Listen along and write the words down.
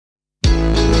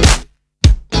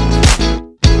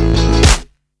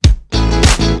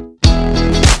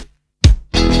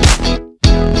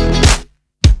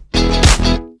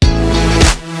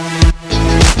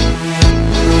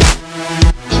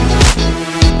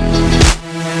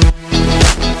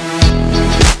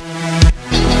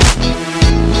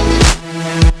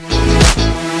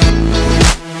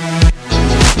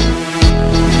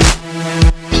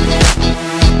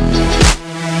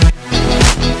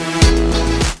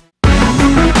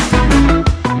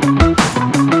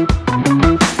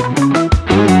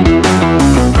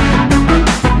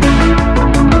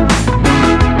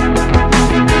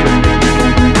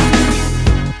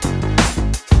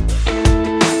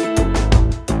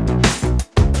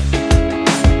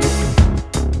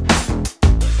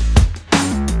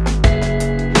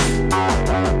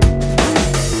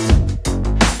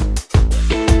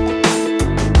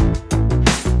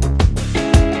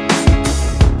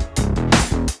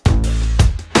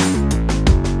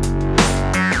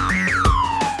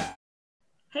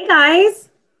guys.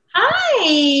 Hi.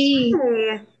 Hey.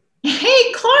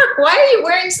 Hey, Clark, why are you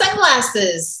wearing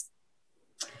sunglasses?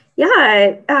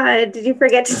 Yeah, did you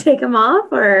forget to take them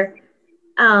off or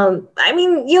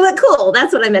you look cool.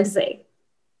 That's what I meant to say.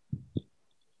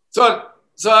 So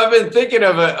I've been thinking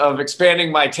of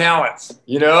expanding my talents,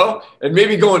 and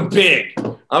maybe going big.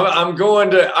 I'm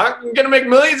gonna make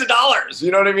millions of dollars.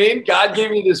 You know what I mean? God gave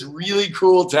me this really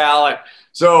cool talent.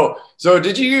 So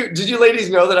did you ladies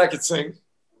know that I could sing?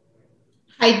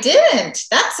 I didn't.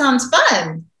 That sounds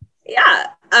fun. Yeah.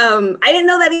 I didn't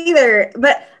know that either,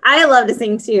 but I love to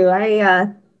sing too.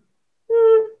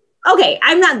 Okay,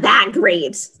 I'm not that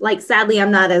great. Like, sadly, I'm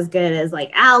not as good as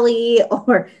like Allie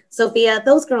or Sophia.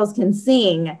 Those girls can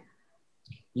sing.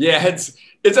 Yeah,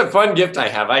 it's a fun gift I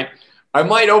have. I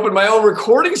might open my own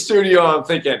recording studio. I'm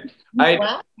thinking.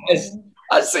 Wow.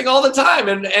 I sing all the time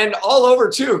and all over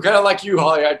too. Kind of like you,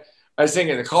 Holly. I sing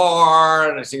in the car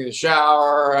and I sing in the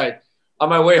shower. On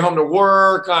my way home to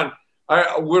work. When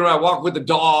I walk with the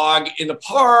dog in the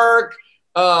park,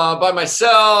 by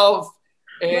myself.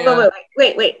 And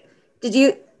Wait. Did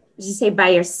you say by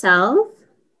yourself?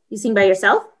 You sing by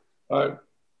yourself? Okay.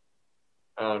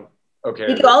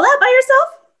 You do all that by yourself?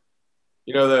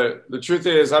 The truth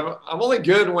is I'm only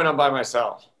good when I'm by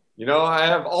myself. I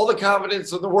have all the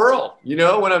confidence in the world,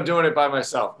 when I'm doing it by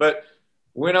myself. But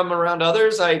when I'm around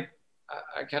others, I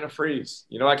kind of freeze.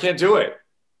 I can't do it.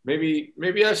 Maybe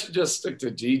I should just stick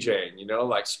to DJing,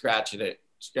 like scratching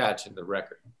the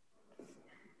record.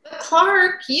 But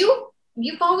Clark,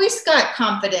 you've always got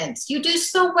confidence. You do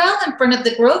so well in front of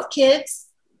the growth kids.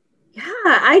 Yeah,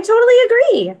 I totally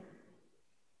agree.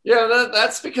 Yeah,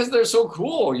 that's because they're so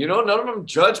cool. None of them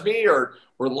judge me or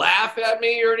laugh at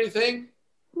me or anything.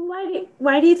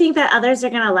 Why do you think that others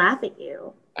are going to laugh at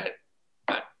you?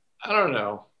 I don't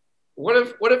know. What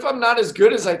if I'm not as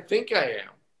good as I think I am?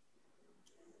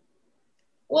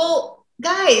 Well,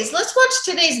 guys, let's watch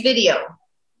today's video.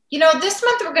 This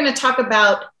month we're going to talk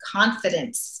about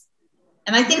confidence.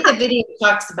 And I think the video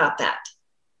talks about that.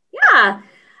 Yeah.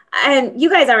 And you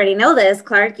guys already know this,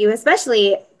 Clark, you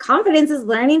especially. Confidence is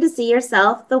learning to see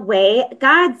yourself the way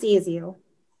God sees you.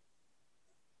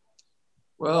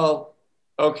 Well,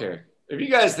 okay. If you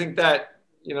guys think that,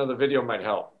 the video might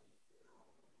help.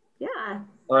 Yeah.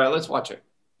 All right, let's watch it.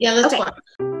 Yeah, let's watch.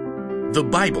 The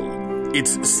Bible.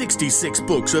 It's 66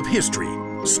 books of history,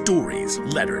 stories,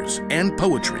 letters, and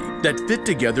poetry that fit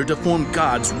together to form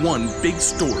God's one big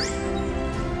story.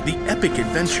 The epic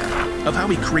adventure of how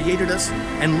He created us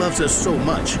and loves us so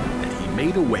much that He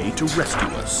made a way to rescue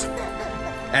us.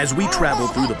 As we travel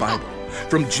through the Bible,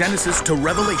 from Genesis to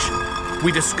Revelation,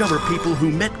 we discover people who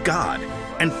met God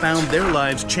and found their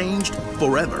lives changed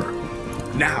forever.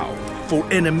 Now, for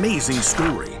an amazing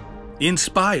story,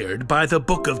 inspired by the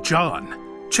book of John.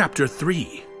 Chapter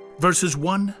 3, verses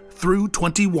 1 through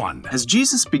 21. As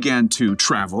Jesus began to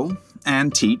travel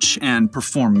and teach and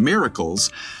perform miracles,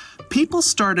 people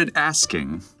started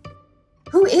asking,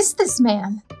 "Who is this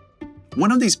man?"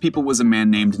 One of these people was a man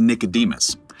named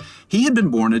Nicodemus. He had been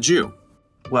born a Jew.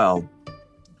 Well,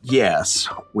 yes,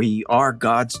 we are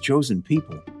God's chosen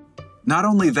people. Not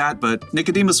only that, but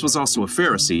Nicodemus was also a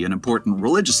Pharisee, an important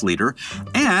religious leader,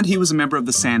 and he was a member of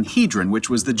the Sanhedrin, which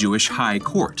was the Jewish high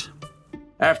court.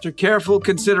 After careful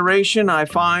consideration, I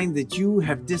find that you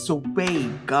have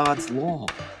disobeyed God's law.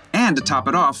 And to top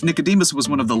it off, Nicodemus was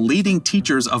one of the leading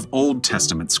teachers of Old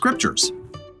Testament scriptures.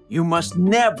 You must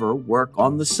never work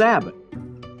on the Sabbath.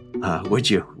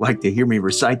 Would you like to hear me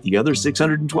recite the other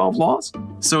 612 laws?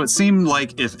 So it seemed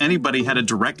like if anybody had a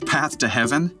direct path to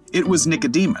heaven, it was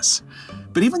Nicodemus.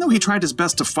 But even though he tried his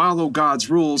best to follow God's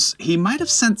rules, he might have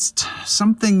sensed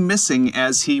something missing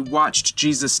as he watched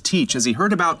Jesus teach, as he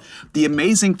heard about the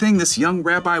amazing thing this young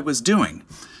rabbi was doing.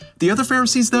 The other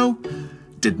Pharisees, though,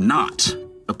 did not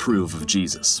approve of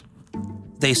Jesus.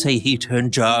 They say he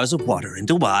turned jars of water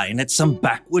into wine at some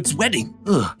backwoods wedding.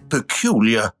 Ugh,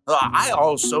 peculiar. I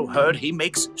also heard he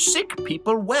makes sick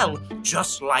people well,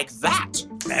 just like that.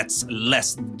 That's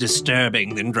less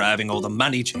disturbing than driving all the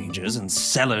money changers and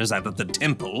sellers out of the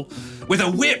temple with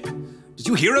a whip. Did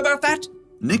you hear about that?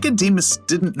 Nicodemus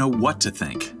didn't know what to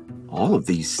think. All of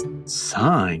these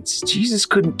signs, Jesus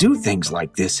couldn't do things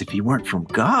like this if he weren't from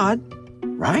God,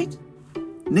 right?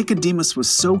 Nicodemus was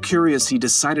so curious he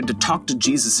decided to talk to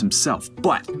Jesus himself,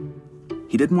 but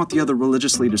he didn't want the other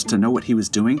religious leaders to know what he was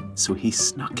doing, so he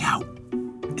snuck out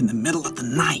in the middle of the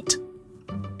night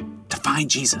to find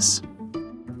Jesus.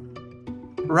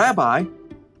 Rabbi,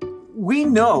 we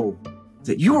know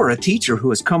that you are a teacher who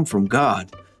has come from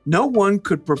God. No one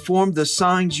could perform the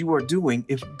signs you are doing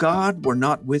if God were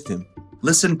not with him.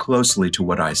 Listen closely to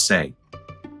what I say.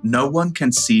 No one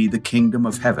can see the kingdom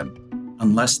of heaven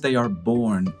unless they are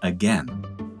born again.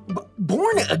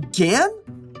 Born again?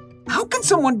 How can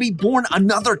someone be born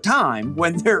another time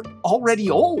when they're already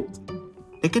old?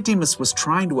 Nicodemus was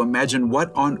trying to imagine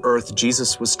what on earth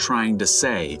Jesus was trying to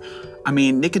say. I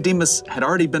mean, Nicodemus had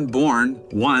already been born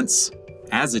once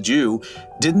as a Jew.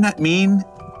 Didn't that mean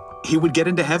he would get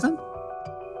into heaven?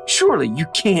 Surely you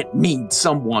can't mean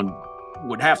someone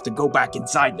would have to go back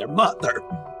inside their mother.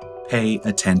 Pay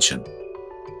attention.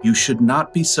 You should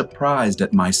not be surprised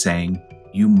at my saying,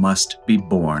 you must be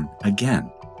born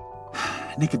again.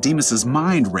 Nicodemus's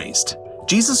mind raced.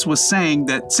 Jesus was saying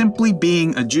that simply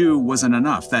being a Jew wasn't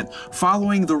enough, that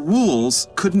following the rules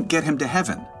couldn't get him to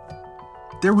heaven.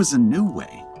 There was a new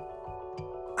way.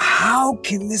 How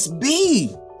can this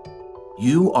be?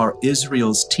 You are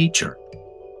Israel's teacher.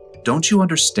 Don't you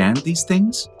understand these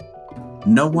things?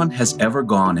 No one has ever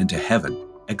gone into heaven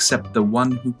except the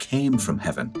one who came from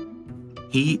heaven.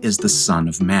 He is the Son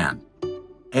of Man.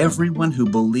 Everyone who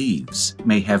believes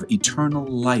may have eternal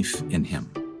life in him.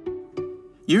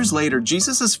 Years later,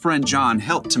 Jesus' friend John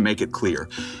helped to make it clear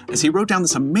as he wrote down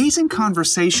this amazing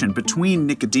conversation between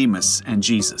Nicodemus and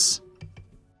Jesus.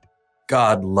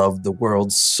 God loved the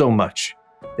world so much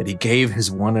that he gave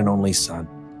his one and only Son.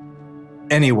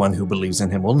 Anyone who believes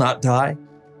in him will not die,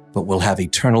 but will have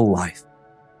eternal life.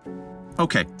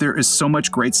 Okay, there is so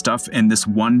much great stuff in this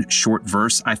one short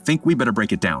verse. I think we better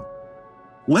break it down.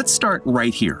 Let's start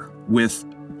right here with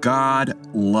God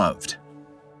loved.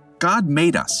 God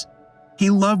made us. He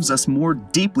loves us more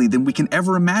deeply than we can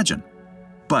ever imagine.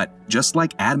 But just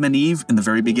like Adam and Eve in the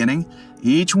very beginning,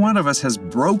 each one of us has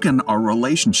broken our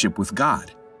relationship with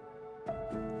God.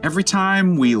 Every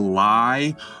time we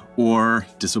lie or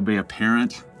disobey a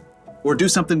parent or do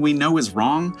something we know is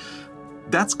wrong,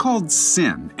 that's called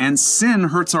sin, and sin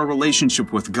hurts our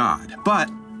relationship with God.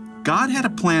 But God had a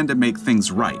plan to make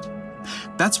things right.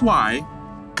 That's why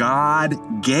God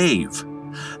gave.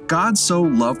 God so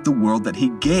loved the world that he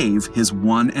gave his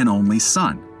one and only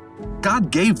Son.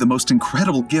 God gave the most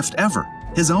incredible gift ever,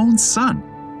 his own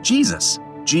Son, Jesus.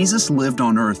 Jesus lived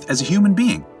on earth as a human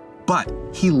being, but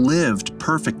he lived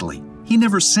perfectly. He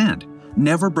never sinned,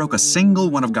 never broke a single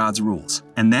one of God's rules.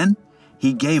 And then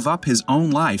he gave up his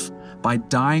own life by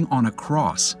dying on a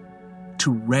cross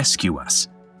to rescue us.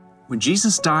 When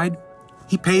Jesus died,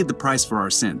 he paid the price for our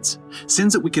sins,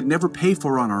 sins that we could never pay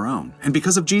for on our own. And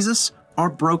because of Jesus, our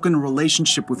broken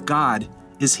relationship with God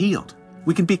is healed.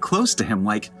 We can be close to him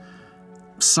like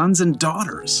sons and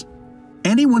daughters.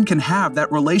 Anyone can have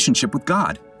that relationship with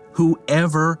God,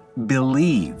 whoever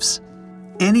believes.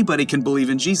 Anybody can believe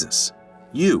in Jesus.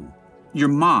 You, your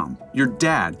mom, your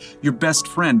dad, your best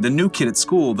friend, the new kid at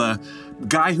school, the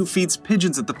guy who feeds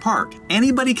pigeons at the park.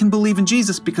 Anybody can believe in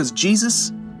Jesus because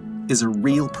Jesus is a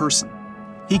real person.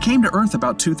 He came to earth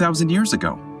about 2,000 years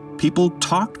ago. People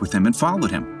talked with him and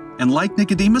followed him. And like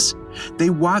Nicodemus, they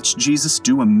watched Jesus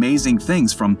do amazing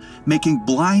things, from making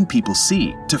blind people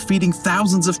see to feeding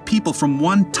thousands of people from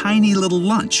one tiny little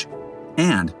lunch.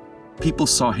 And people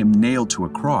saw him nailed to a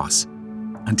cross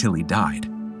until he died.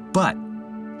 But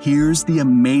here's the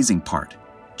amazing part.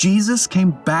 Jesus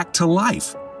came back to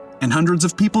life, and hundreds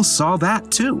of people saw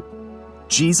that too.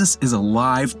 Jesus is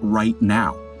alive right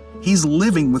now. He's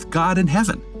living with God in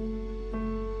heaven.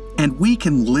 And we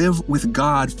can live with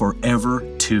God forever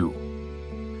too.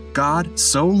 God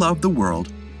so loved the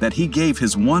world that he gave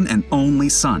his one and only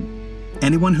Son.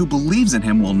 Anyone who believes in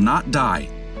him will not die,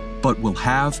 but will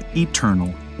have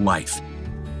eternal life.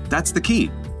 That's the key.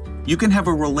 You can have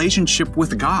a relationship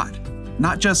with God,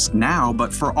 not just now,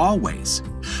 but for always.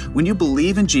 When you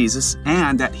believe in Jesus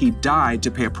and that he died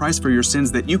to pay a price for your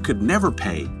sins that you could never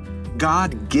pay,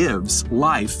 God gives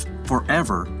life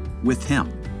forever with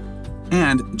him.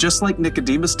 And just like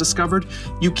Nicodemus discovered,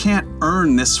 you can't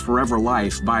earn this forever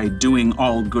life by doing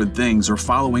all good things or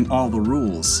following all the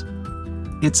rules.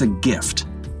 It's a gift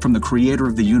from the creator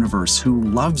of the universe who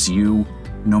loves you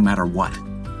no matter what.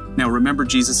 Now remember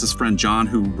Jesus' friend John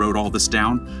who wrote all this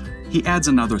down? He adds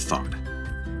another thought.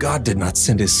 God did not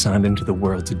send his Son into the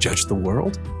world to judge the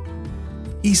world.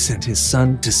 He sent his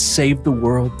Son to save the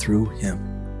world through him.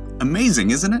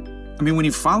 Amazing, isn't it? I mean, when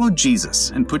you follow Jesus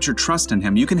and put your trust in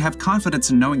him, you can have confidence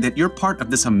in knowing that you're part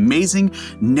of this amazing,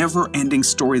 never-ending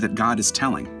story that God is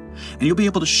telling. And you'll be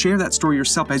able to share that story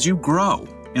yourself as you grow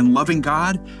in loving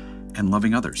God and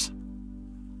loving others.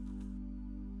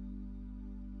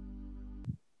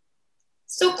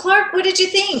 So, Clark, what did you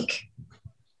think?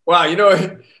 Wow,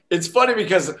 it's funny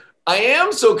because I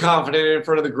am so confident in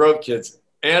front of the Growth Kids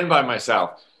and by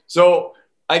myself. So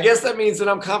I guess that means that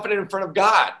I'm confident in front of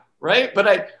God, right?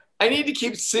 But I need to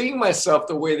keep seeing myself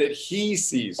the way that he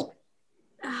sees me.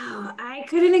 Oh, I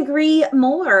couldn't agree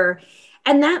more.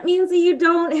 And that means that you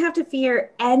don't have to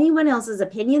fear anyone else's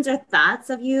opinions or thoughts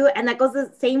of you. And that goes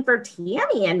the same for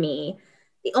Tammy and me.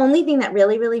 The only thing that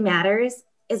really, really matters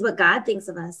is what God thinks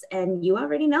of us. And you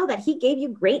already know that he gave you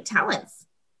great talents.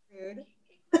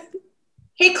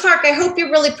 Hey, Clark, I hope you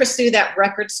really pursue that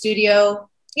record studio,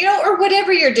 or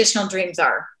whatever your additional dreams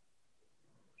are,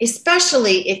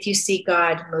 especially if you see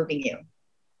God moving you.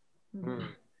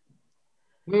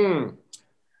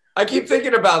 I keep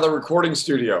thinking about the recording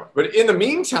studio, but in the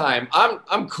meantime,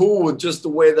 I'm cool with just the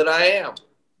way that I am,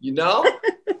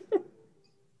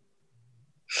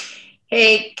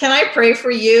 Hey, can I pray for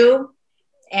you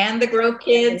and the Grove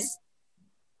kids?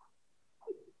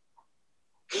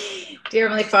 Dear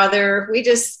Heavenly Father, we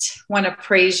just want to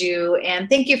praise you and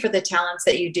thank you for the talents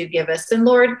that you do give us. And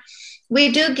Lord,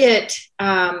 we do get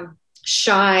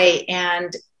shy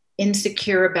and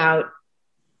insecure about,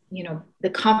 the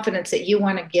confidence that you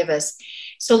want to give us.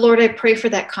 So Lord, I pray for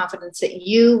that confidence that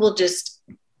you will just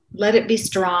let it be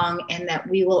strong and that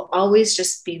we will always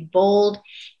just be bold,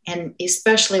 and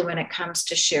especially when it comes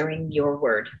to sharing your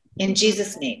word. In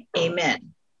Jesus' name,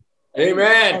 amen.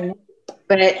 Amen.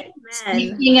 But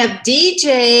speaking of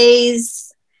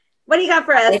DJs, what do you got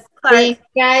for us, Clark?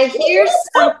 Guys, here's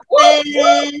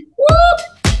something.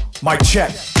 Mic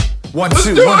check. 1,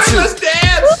 2, 1, 2. Let's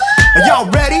dance. Are y'all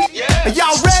ready? Yeah. Are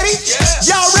y'all ready? Yeah.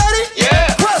 Y'all ready?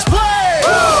 Yeah. Press play.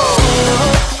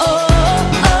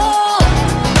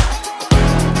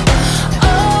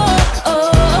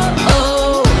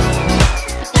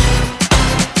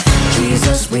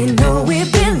 Jesus, we know we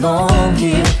belong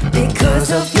here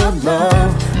because of your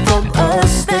love for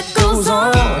us that goes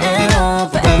on and on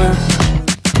forever.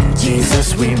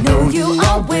 Jesus, we know you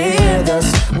are with us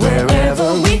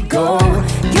wherever we go.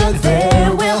 You're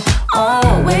there, we'll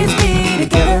always be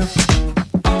together.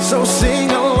 So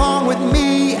sing along with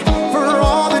me for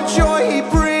all the joy he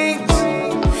brings.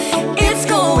 It's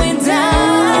going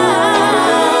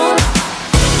down.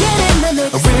 Get in the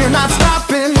mix. We're not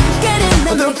stopping. Get in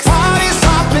the mix. The party's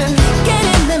hopping. Get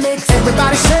in the mix.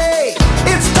 Everybody say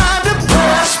it's time to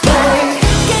press play.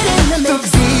 Get in the The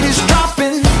mix. beat is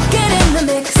dropping. Get in the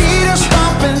mix. Feet are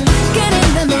stomping. Get in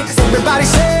the mix. Everybody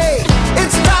say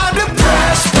it's time to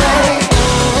press play.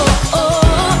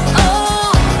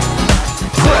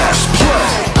 Press play.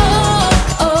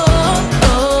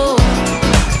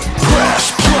 Press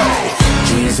play.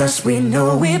 Jesus, we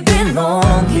know we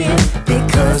belong here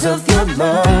because of your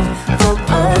love for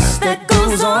us that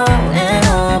goes on and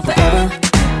on forever.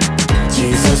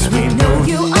 Jesus, we know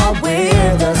you are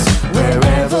with us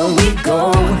wherever we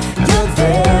go. You're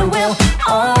there, we'll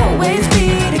always be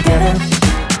together.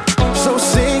 So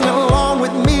sing along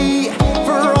with me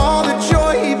for all the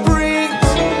joy he brings.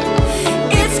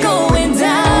 It's going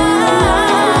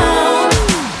down.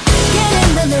 Get in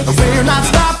the mix. We're not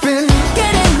stopping.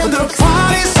 Get in the The mix.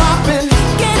 party's hopping.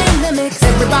 Get in the mix.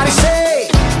 Everybody say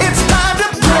it's time to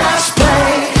press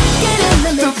play. Get in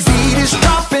the The mix. beat is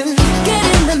dropping. Get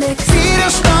in the mix. Feet are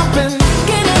stomping.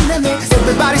 Get in the mix.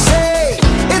 Everybody say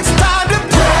it's time to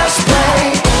press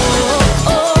play.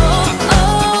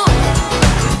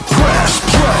 Press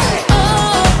play.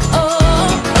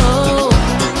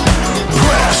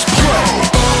 Press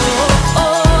play.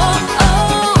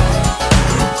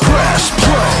 Press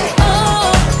play.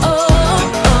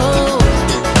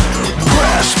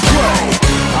 Press play.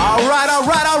 All right, all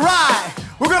right, all right.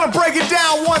 We're gonna break it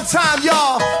down one time,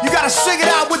 y'all. You gotta sing it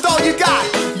out with all you got.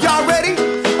 Y'all ready?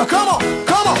 Come on,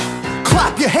 come on.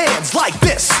 Clap your hands like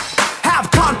this. Have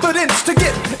confidence to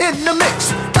get in the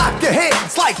mix. Clap your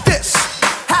hands like this.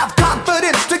 Have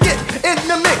confidence to get in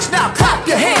the mix. Now clap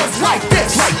your hands like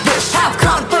this. Like this. Have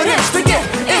confidence to get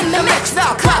in the mix.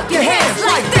 Now clap your hands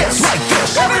like this. Like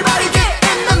this. Everybody get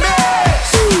in the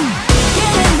mix.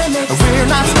 Get in the mix. We're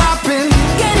not stopping.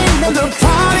 Get in the The mix.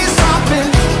 party's hopping.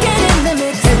 Get in the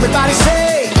mix. Everybody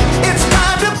say it's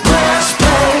time to press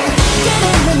play. Get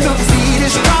in the The mix. beat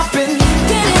is dropping.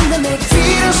 Get in the mix.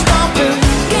 Feet are stomping.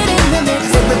 Get in the mix.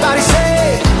 Everybody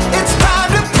say it's time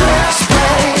to press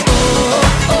play.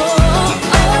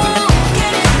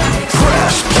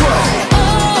 Press play.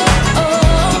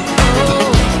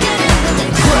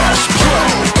 Press play.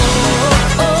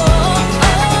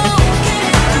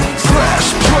 Press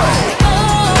play.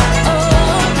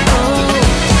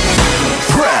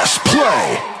 Press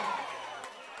play.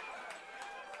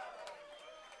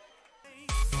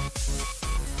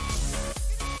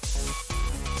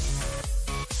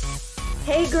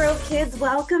 Hey, Grove kids,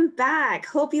 welcome back.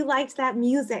 Hope you liked that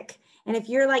music. And if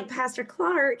you're like Pastor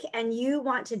Clark and you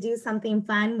want to do something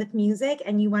fun with music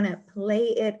and you want to play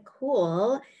it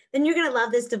cool, then you're going to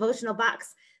love this devotional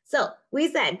box. So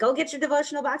we said, go get your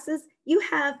devotional boxes. You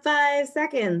have 5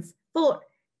 seconds. 4,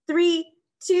 3,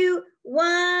 2,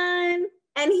 1.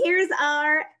 And here's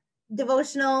our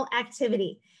devotional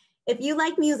activity. If you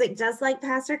like music just like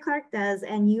Pastor Clark does,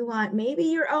 and you want maybe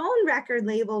your own record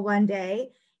label one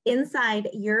day, inside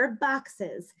your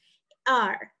boxes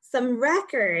are some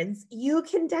records you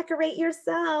can decorate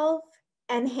yourself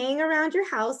and hang around your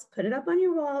house, put it up on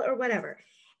your wall or whatever.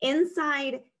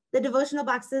 Inside the devotional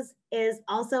boxes is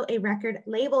also a record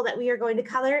label that we are going to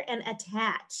color and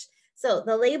attach. So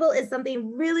the label is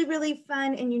something really, really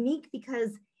fun and unique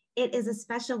because it is a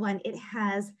special one. It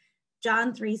has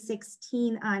John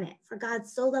 3:16 on it. For God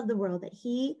so loved the world that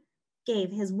he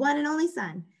gave his one and only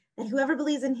son, that whoever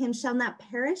believes in him shall not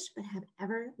perish, but have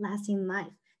everlasting life.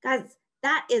 Guys,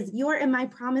 that is your and my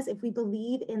promise if we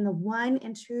believe in the one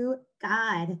and true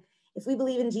God, if we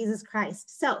believe in Jesus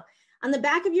Christ. So on the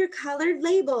back of your colored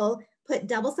label, put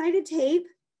double-sided tape.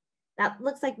 That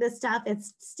looks like this stuff.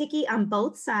 It's sticky on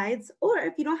both sides. Or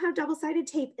if you don't have double-sided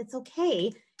tape, it's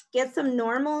okay. Get some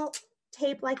normal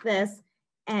tape like this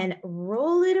and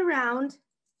roll it around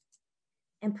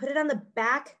and put it on the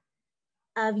back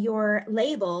of your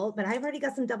label. But I've already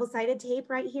got some double-sided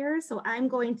tape right here. So I'm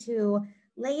going to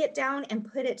lay it down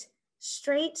and put it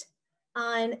straight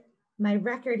on my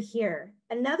record here.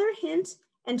 Another hint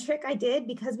and trick I did,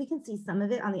 because we can see some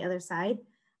of it on the other side,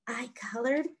 I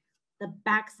colored the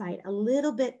back side a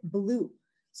little bit blue.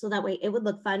 So that way it would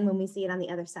look fun when we see it on the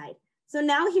other side. So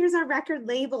now here's our record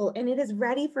label, and it is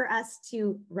ready for us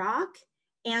to rock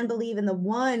and believe in the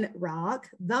one rock,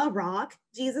 the rock,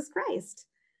 Jesus Christ.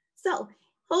 So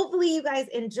hopefully you guys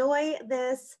enjoy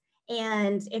this.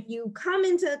 And if you come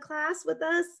into class with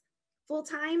us full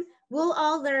time, we'll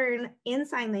all learn in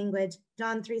sign language,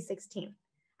 John 3:16.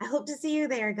 I hope to see you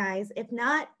there, guys. If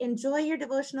not, enjoy your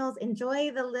devotionals, enjoy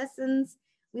the lessons.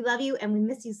 We love you and we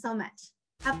miss you so much.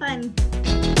 Have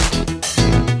fun.